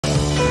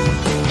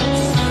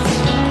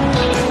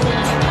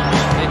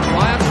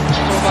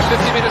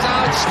50 metres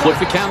out.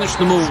 Clufi Canish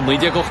na mún, ní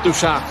de gochtú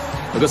seach,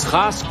 agus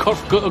chas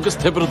Cork agus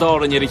Tipperary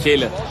ar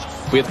chéile.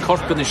 Buiad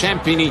Cork na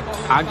championí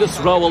agus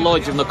ráha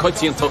láidir na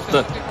coitíon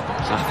tuchta.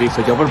 Ach bhí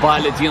sa deabar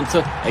baile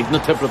díanta ag na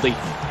Tipperary.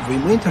 Bhí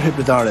muintear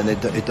Tipperary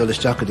i dul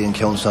isteach díon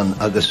ceann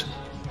agus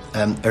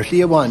ar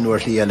llí amháin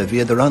nuair llí eile bhí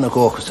ar anna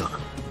ggóchasach.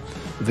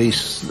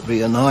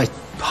 Bhí an áid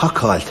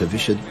pacáilte, bhí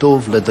sé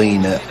dómh le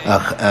daoine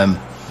ach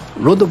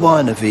rud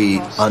amháin a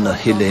bhí anna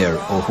hiléir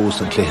ó hús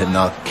an cluiche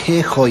ná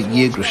cé chó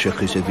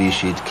dhéagraiseach is a bhí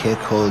siad, cé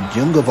chó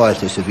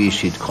diungabhailte is a bhí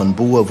siad chun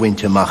bua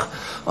bhainteach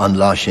an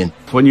lá sin.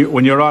 When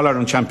you're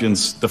All-Ireland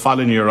champions, the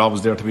following year you're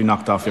always there to be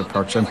knocked off your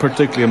perch, and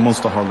particularly in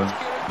Munster hurling.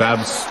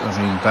 Babs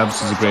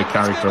is a great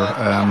character.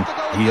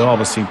 He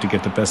always seemed to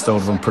get the best out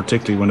of him,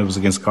 particularly when it was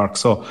against Cork.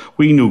 So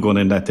we knew going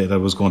in that day that it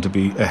was going to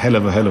be a hell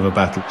of a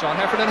battle. John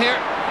Heffernan here.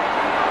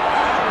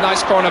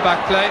 Nice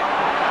cornerback play.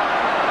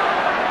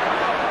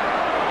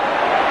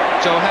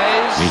 Joe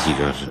Hayes. Mickey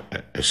got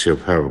a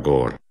superb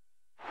goal.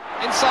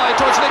 Inside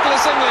towards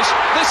Nicholas English.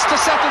 This to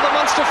settle the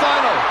Munster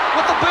final.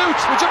 With the boot,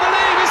 would you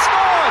believe he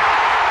scored?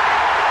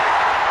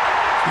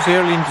 It was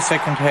early in the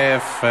second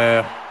half.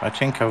 I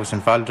think I was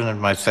involved in it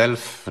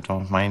myself. I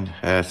don't mind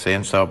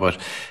saying so, but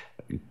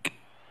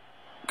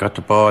got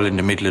the ball in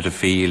the middle of the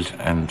field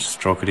and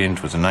struck it in.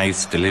 It was a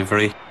nice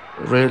delivery.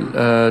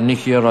 Real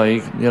Nicky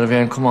Araig, near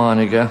bhíon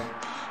cumánaige,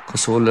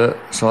 cosúla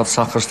sád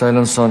soccer style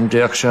an son,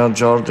 deach sé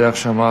George, deach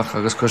sé amach,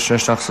 agus cuisteach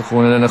sa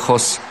chúna in a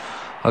chus,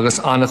 agus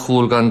anna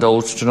chúl gan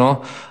dát, you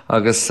know,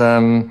 agus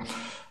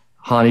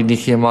hánig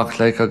Nicky amach,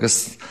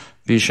 agus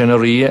bhí sé na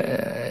rí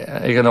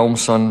ag an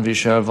ómson, bhí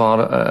sé bhar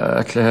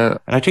a cléthe.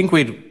 And I think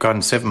we'd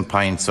gone 7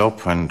 points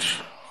up and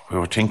we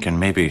were thinking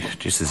maybe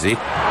this is it.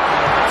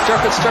 Ger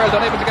Fitzgerald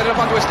unable to get it up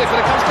onto his stick when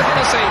it comes to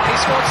Hennessy. He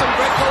scored some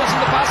great goals in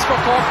the past for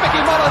Cork.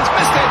 Mickey Mullins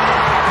missed it.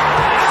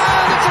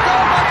 And it's a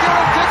goal by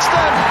Kieran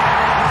Dixon.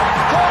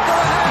 Cork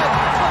are ahead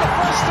for the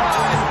first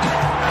time.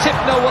 Tip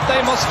know what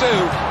they must do.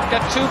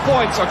 Get 2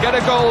 points or get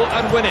a goal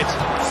and win it.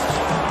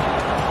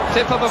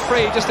 Tip of a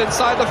free just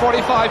inside the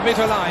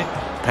 45-metre line.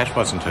 Pat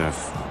wasn't a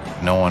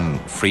known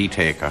free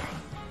taker.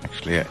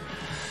 Actually,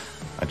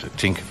 I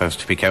think if I was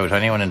to pick out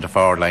anyone in the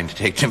forward line to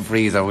take them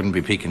frees, I wouldn't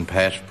be picking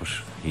Pat, but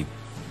he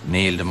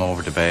nailed him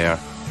over the bar.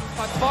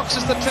 Pat Fox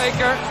is the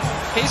taker.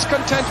 He's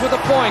content with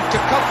a point to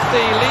cut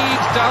the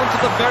lead down to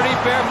the very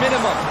bare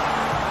minimum.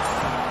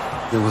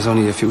 There was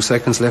only a few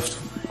seconds left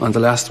on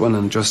the last one,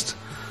 and just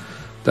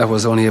that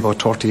was only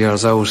about 30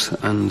 yards out.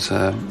 And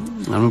I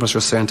remember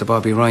just saying to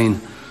Bobby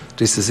Ryan,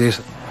 "This is it."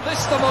 This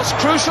is the most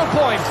crucial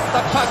point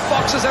that Pat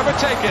Fox has ever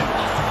taken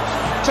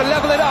to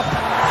level it up.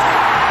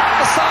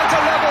 The sides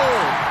are level.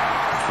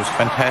 It was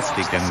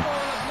fantastic, and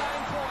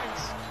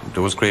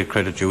there was great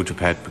credit due to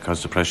Pat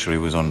because the pressure he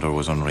was under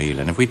was unreal.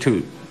 And if we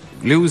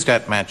lose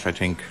that match, I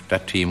think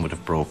that team would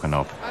have broken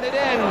up. And it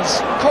ends.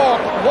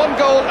 Cork 1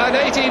 goal and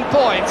 18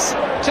 points.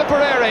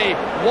 Tipperary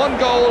 1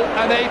 goal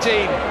and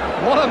 18.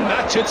 What a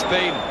match it's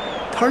been.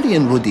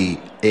 Tarlíonn rudí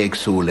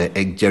éagsúla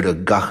ag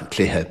deireadh gach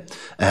cluiche.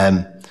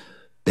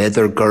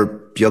 Beidir gur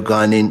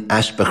beagáninn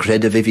aspa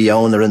creid a bhí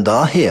ann ar an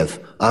dáthaamh,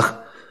 ach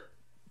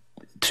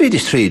tríd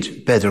is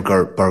tríd beidir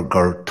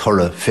gur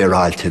tora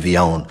féráilte bhí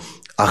ann.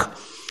 Ach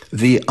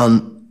bhí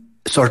an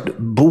sort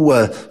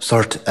bua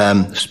sort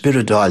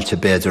spiridáilte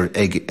beidir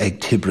ag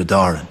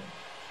Tipperary,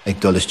 ag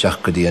dul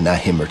isteach go dtí an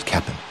ahimmert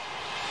ceapan.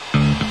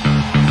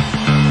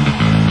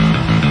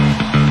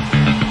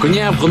 Go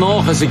neamh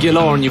gnáchas a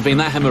gileáin bhí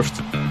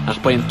nahimmert,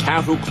 ach ba an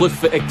ceathrú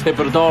cluife ag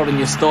Tipperary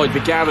i stáid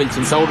bhí Garailt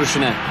an saoire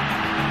sinna.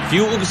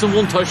 Fiú agus an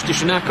bhuntáiste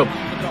sin acab,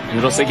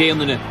 in ros a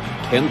géanana,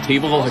 cén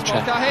tíomh áthirte.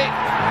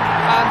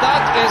 And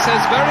that is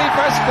his very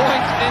first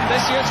point in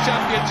this year's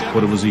championship.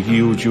 But it was a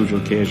huge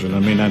occasion. I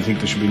mean, I think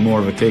there should be more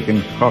of it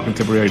taken. Cork and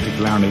Tipperary to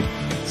Killarney,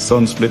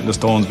 sun splitting the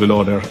stones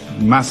below there.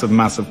 Massive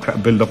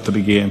build up to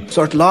the game.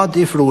 Sort lá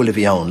difriúla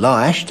bhí ann,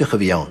 lá eisteach a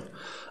bhí ann,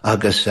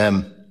 agus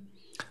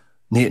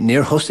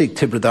níor thosaigh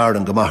Tipperary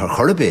an go maith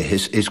chorbe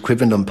is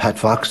cuibann Pat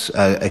Fox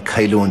a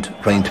cailúint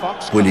roint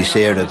Willie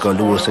Sarah go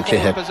luas a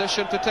cluiche.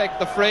 Position to take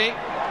the free,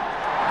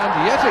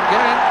 and yet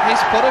again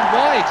he's put it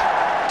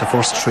wide. The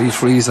first 3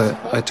 frees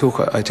I took,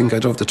 I think I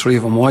drove the 3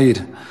 of them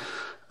wide.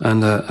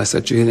 And I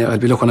said, Genie, I'll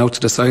be looking out to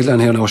the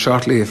sideline here now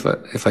shortly if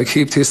I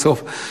keep this up.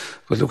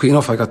 But lucky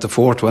enough, I got the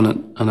 4th one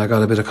and I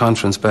got a bit of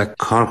confidence back.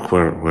 Cork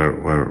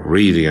were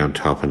really on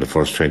top in the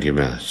first 20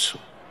 minutes.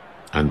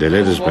 And they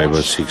led us by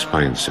about 6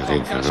 points, I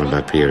think, around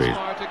that period.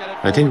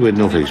 I think we had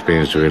enough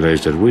experience to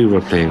realise that we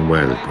were playing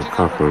well, but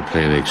Cork were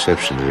playing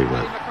exceptionally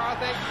well.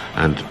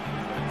 And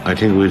I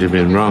think we'd have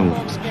been wrong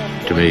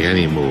to make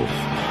any move.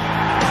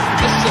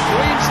 This is a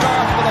green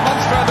start for the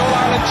Munster and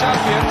All-Ireland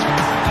champions.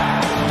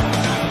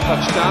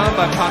 Touchdown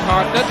by Pat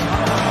Hartnett.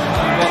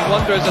 One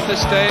wonders at this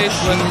stage,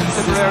 when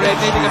Tipperary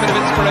needing a bit of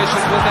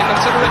inspiration, will they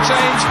consider a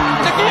change?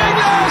 Nicky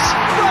English!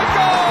 Great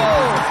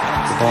goal!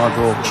 The ball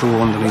broke through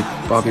underneath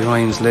Bobby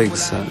Ryan's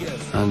legs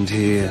and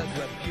he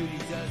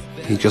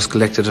just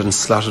collected it and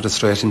slotted it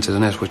straight into the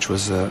net, which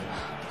was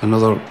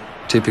another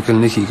typical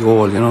Nicky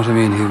goal, you know what I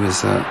mean? He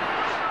was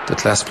the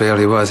class player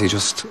he was.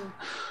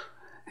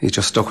 he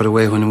just stuck it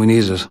away when we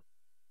needed it.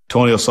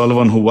 Tony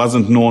O'Sullivan, who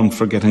wasn't known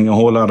for getting a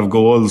whole lot of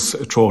goals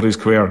throughout his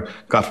career,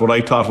 got what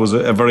I thought was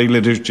a very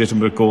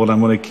legitimate goal. And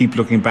when I keep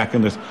looking back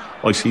on it,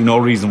 I see no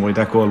reason why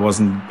that goal was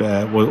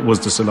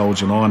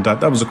disallowed, and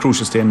that was a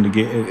crucial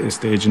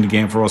stage in the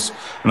game for us.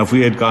 And if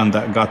we had got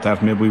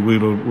that, maybe we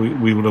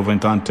would have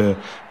went on to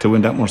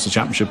win that Munster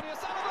Championship.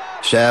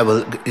 Yeah,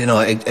 well,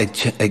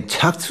 ag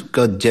tacht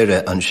go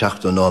deire an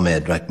seachtú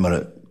nóméid right,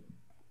 mar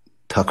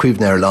tá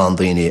cuimhne Ireland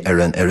daoine ar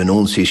an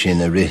únsí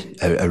sin a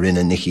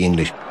rinne Nicky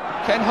English.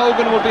 Ken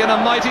Hogan will be in a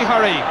mighty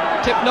hurry.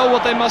 Tip know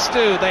what they must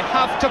do. They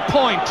have to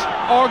point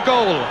or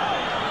goal.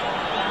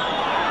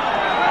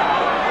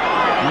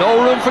 No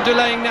room for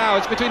delaying now.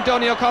 It's between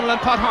Donny O'Connell and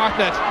Pat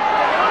Hartnett.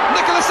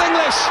 Nicholas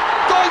English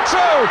going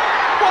through.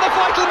 What a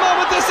vital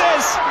moment this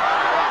is.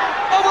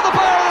 Over the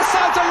bar of the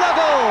centre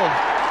level.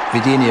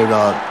 Vidini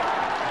ra,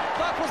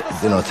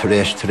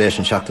 taréis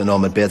an seachtú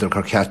nóméid beidir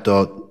gur ceart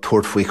dá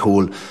tuairt faoi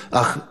chúl.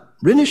 Ach,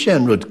 rinne sé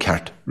an rud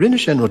ceart,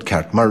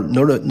 mar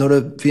nuair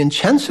a bhí an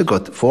chance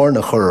agat fór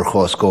na chur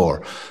chó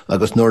scór,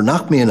 agus nuair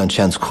nach míon an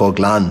chance có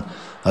glan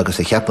agus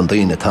a cheapan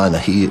daoine tá na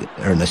hí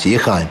ar na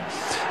síocháin.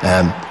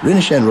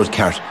 Rinne sé an rud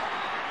ceart.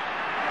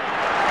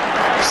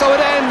 So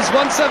it ends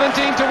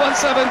 117 to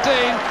 117,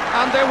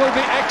 and there will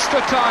be extra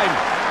time.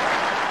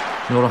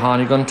 Nuair a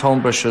tháinig an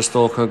Tonbris is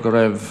tócha go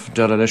raibh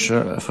deire leis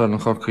fear an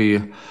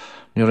Corcaí,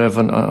 ní raibh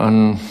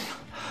an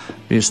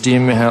bhí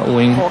stíimithe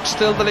uing. Cork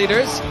still the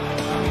leaders.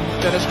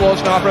 Dennis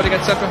Walsh now operating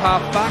at centre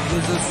half back.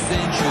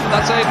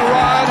 That's Aidan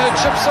Ryan who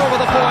chips over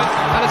the point,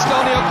 and it's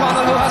Donny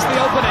O'Connell who has the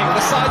opening.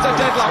 The sides are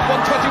deadlocked,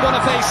 121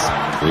 apace.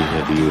 We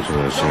had the use of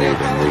our side,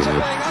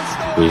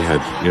 and we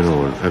had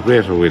a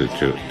greater will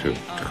to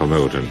come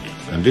out,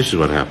 and this is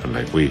what happened.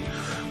 Like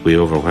we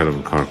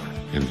overwhelmed Cork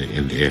in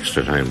the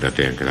extra time that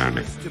day in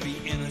Killarney.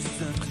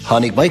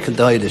 Hánig Michael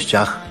Doyle is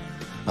teach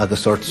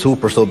agus sort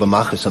super sub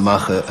amachchas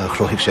a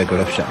chruigh sé go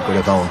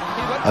raibh ann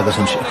agus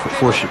an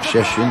fuair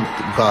sé sin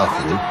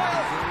gáchúil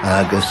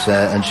agus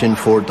an sin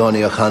fór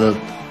Donny O'Connell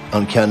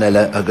an cean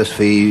eile agus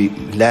bhí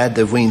lead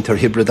a bhaintear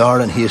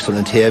hibredár an híostal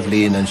an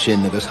taobhlíonn an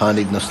sin agus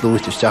tháinig na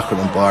slúis isteachar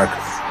an barc.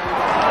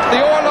 The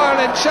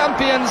All-Ireland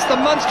champions, the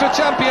Munster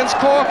champions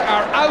Cork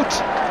are out,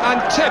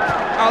 and Tip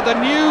are the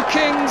new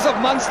kings of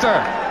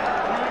Munster.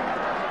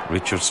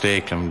 Richard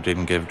Stakelum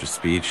didn't give the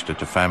speech that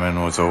the famine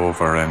was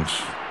over, and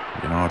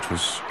it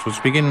was the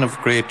beginning of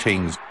great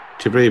things.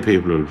 Tipperary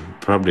people will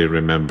probably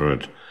remember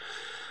it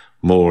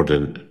more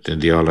than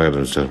the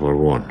All-Irelands that were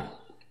won,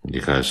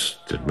 because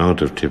the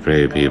amount of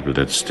Tipperary people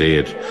that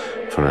stayed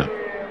for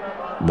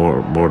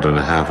more than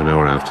a half an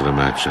hour after the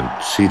match and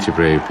see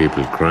Tipperary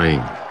people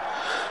crying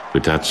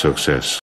with that success.